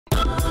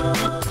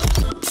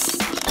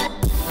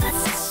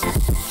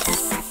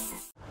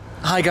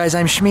Hi guys,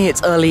 I'm Shmi.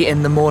 It's early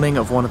in the morning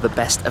of one of the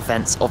best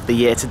events of the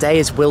year. Today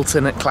is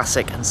Wilton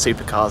Classic and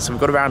Supercars. So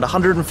we've got around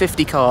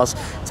 150 cars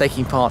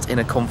taking part in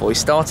a convoy,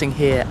 starting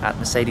here at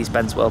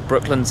Mercedes-Benz World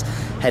Brooklands,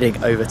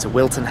 heading over to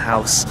Wilton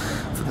House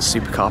for the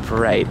Supercar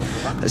Parade.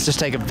 Let's just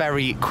take a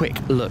very quick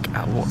look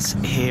at what's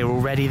here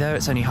already though.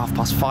 It's only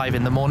 5:30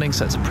 in the morning,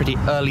 so it's a pretty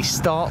early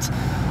start.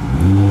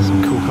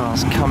 Some cool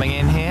cars coming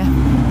in here.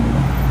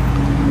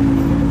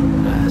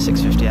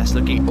 650S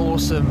looking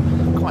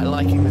awesome. Quite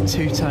liking the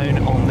two-tone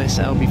on this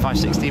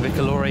LB560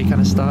 Bicolore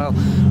kind of style.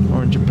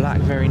 Orange and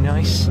black, very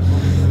nice.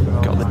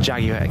 Got the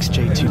Jaguar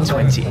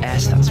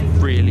XJ220S, that's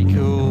really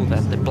cool.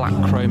 Then the black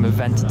chrome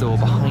Aventador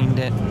behind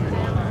it.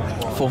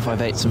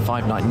 458s and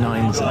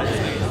 599s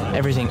and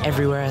everything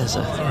everywhere. There's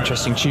an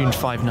interesting tuned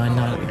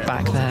 599 at the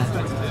back there.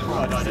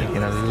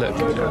 Taking a look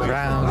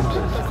around.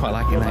 Quite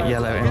liking that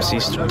yellow MC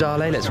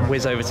Stradale. Let's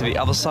whiz over to the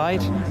other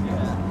side.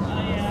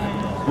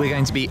 We're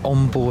going to be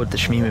on board the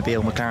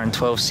Shmi-mobile McLaren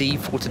 12C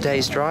for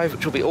today's drive,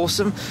 which will be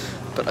awesome.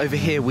 But over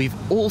here we've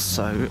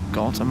also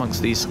got,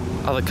 amongst these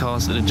other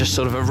cars that are just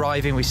sort of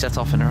arriving, we set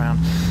off in around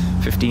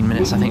 15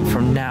 minutes I think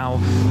from now.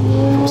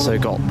 We've also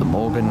got the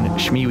Morgan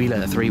Shmi-wheeler,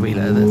 the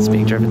three-wheeler that's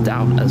being driven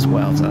down as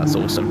well, so that's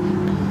awesome.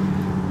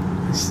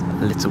 It's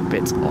a little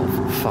bit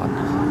of fun.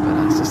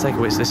 But let's take a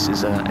whiz. This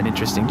is an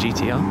interesting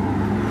GTR.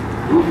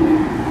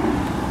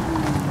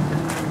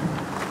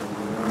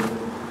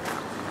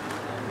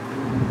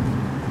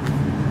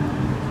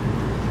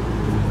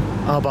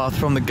 Bath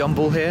from the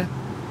Gumball here.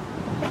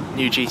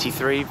 New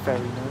GT3, very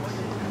nice.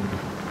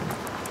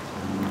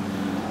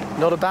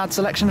 Not a bad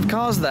selection of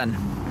cars then.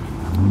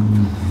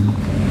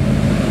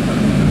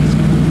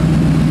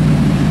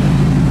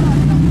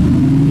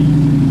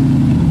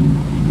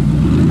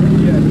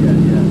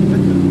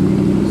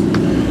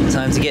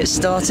 Time to get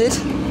started,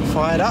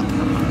 fired up,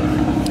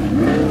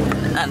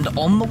 and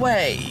on the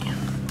way.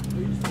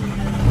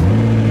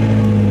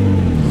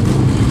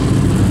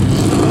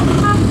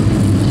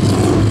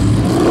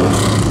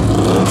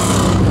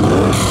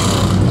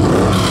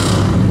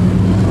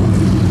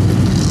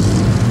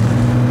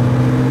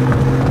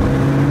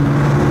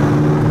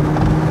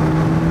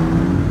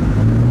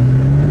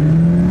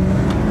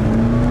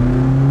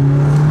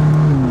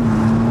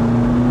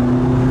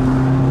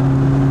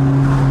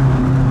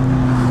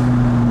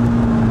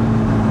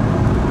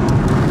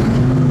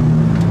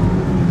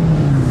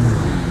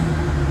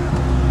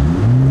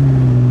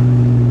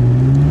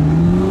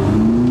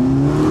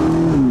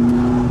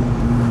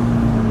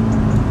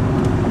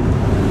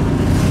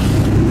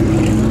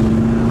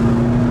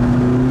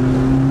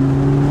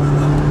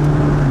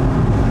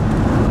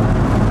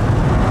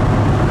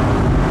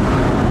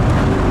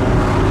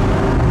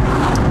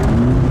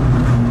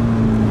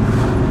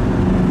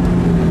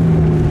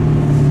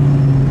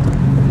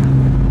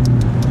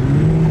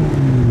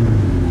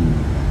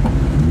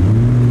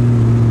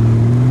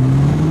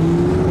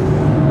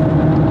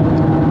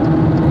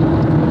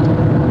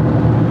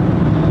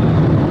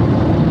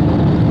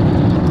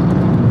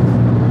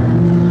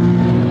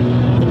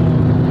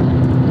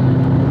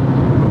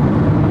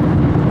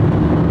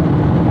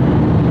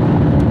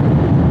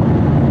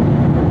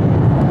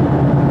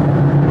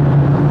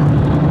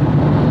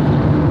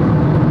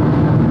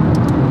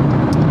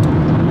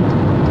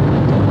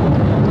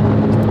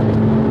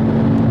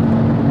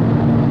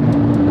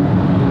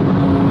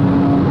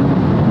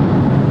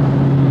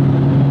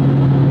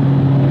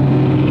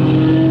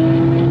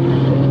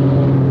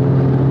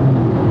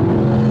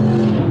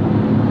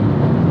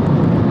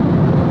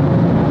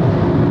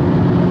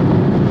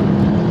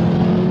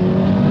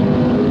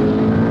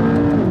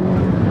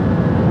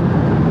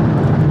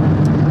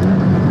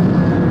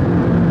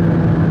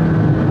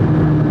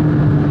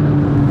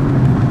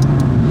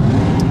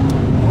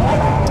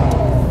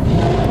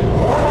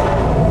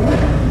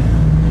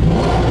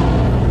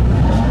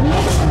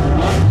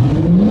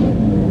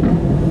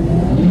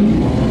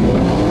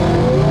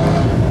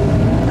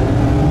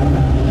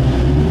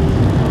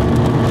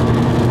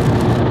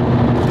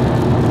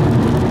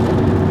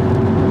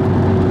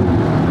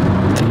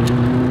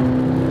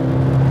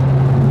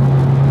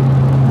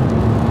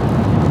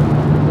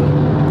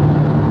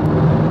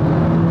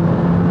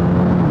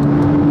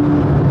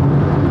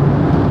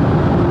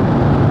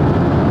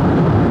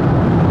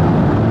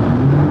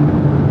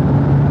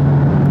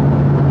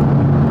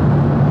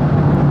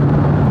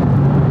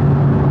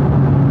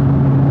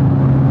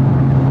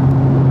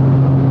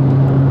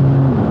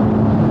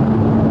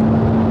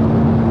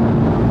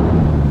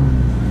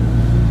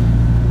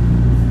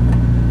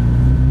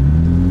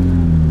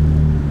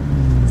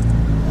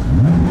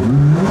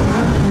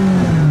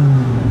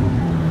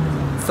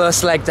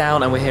 First leg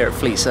down, and we're here at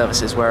Fleet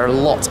Services, where a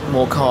lot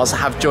more cars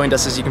have joined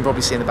us. As you can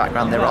probably see in the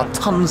background, there are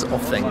tons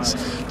of things.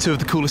 Two of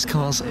the coolest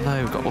cars though,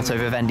 we've got Auto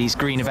Vivendi's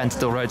green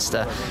Aventador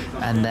Roadster,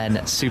 and then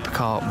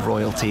Supercar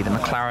Royalty, the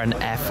McLaren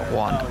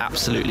F1.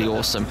 Absolutely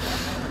awesome.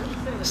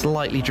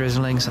 Slightly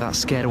drizzling, so that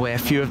scared away a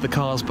few of the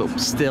cars, but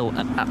still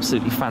an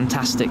absolutely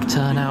fantastic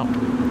turnout.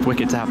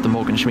 Wicked to have the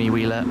Morgan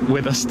Shmi-wheeler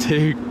with us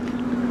too.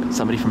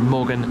 somebody from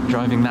Morgan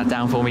driving that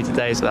down for me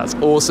today, so that's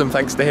awesome,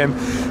 thanks to him.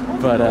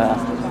 But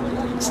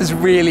this is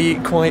really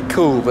quite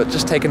cool, but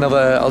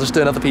I'll just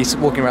do another piece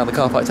walking around the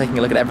car park, taking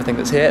a look at everything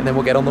that's here, and then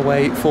we'll get on the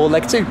way for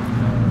leg 2.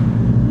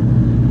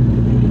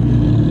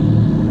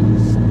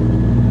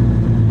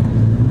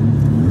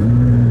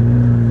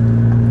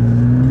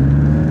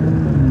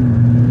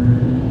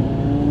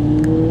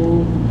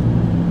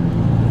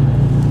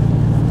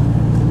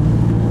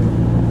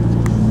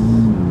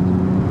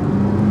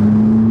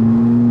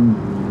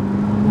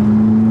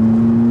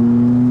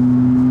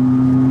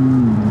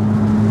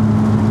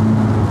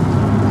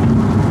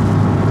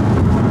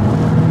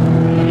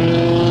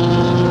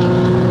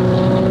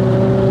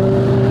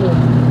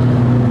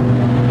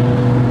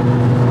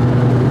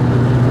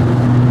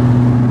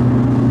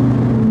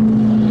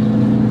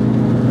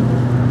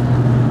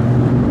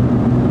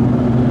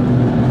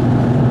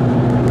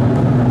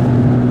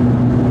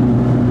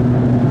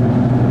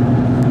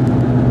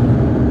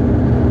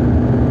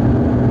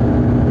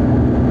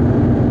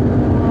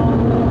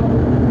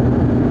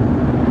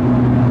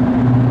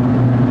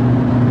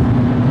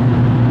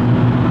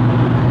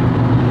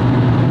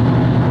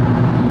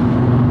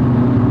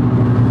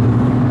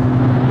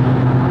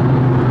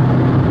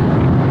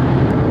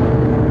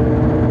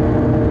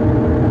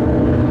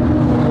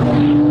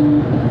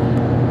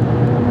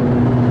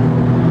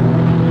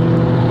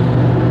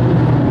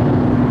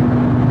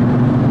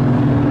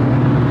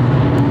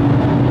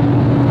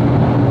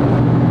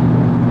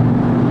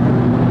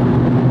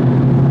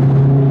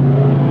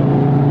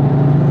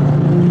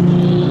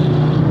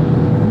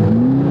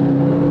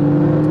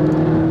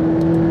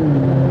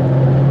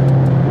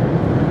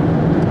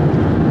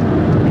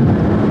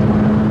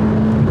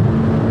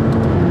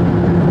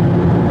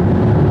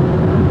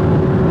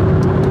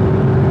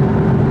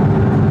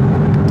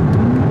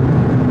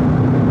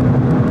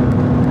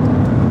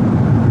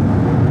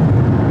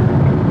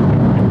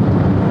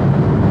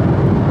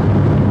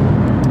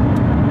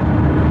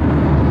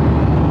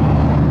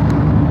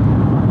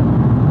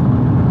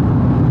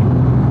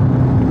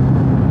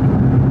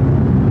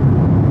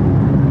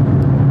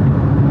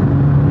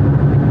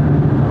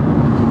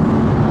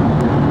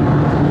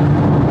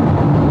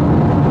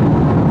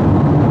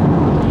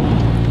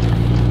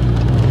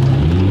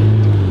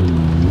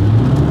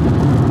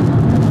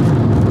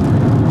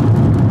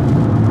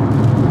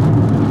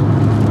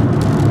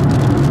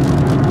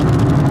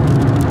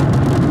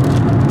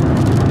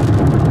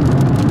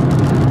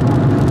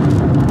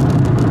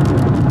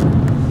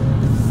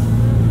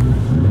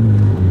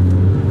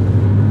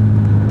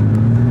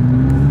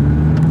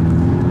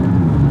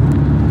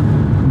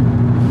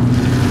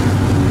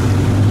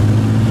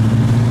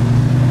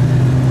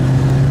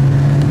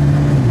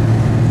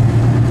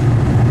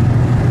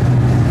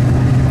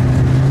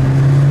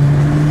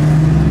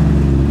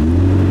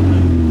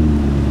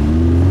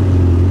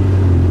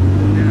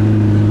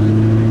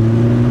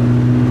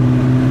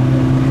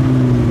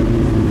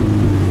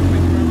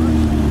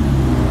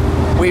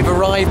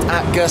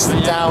 At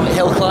Gurston Down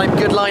hill climb.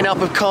 Good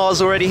lineup of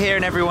cars already here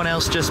and everyone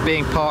else just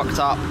being parked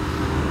up.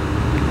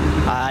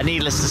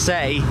 Needless to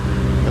say,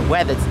 the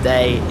weather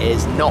today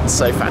is not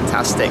so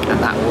fantastic, and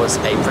that was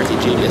a pretty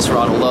dubious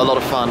run, although a lot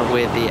of fun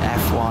with the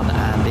F1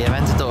 and the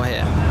Aventador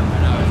here.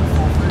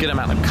 Good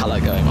amount of colour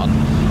going on.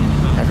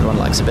 Everyone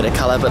likes a bit of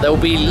colour, but there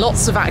will be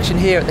lots of action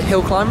here at the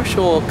hill climb. I'm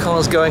sure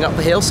cars going up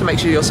the hill, so make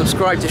sure you're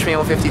subscribed to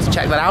Stream150 to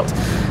check that out.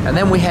 And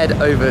then we head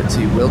over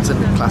to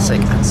Wilton Classic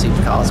and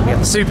Supercars. We have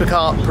the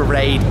Supercar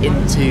parade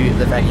into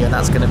the venue, and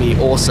that's going to be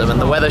awesome. And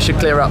the weather should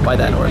clear up by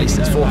then, or at least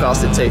it's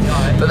forecasted to.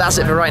 But that's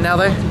it for right now,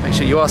 though. Make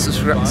sure you are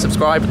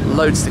subscribed.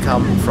 Loads to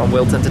come from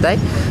Wilton today,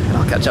 and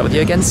I'll catch up with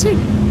you again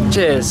soon.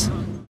 Cheers.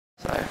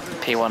 So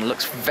P1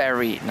 looks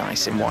very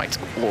nice in white.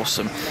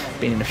 Awesome.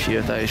 Been in a few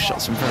of those.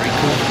 Shot some very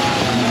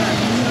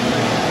cool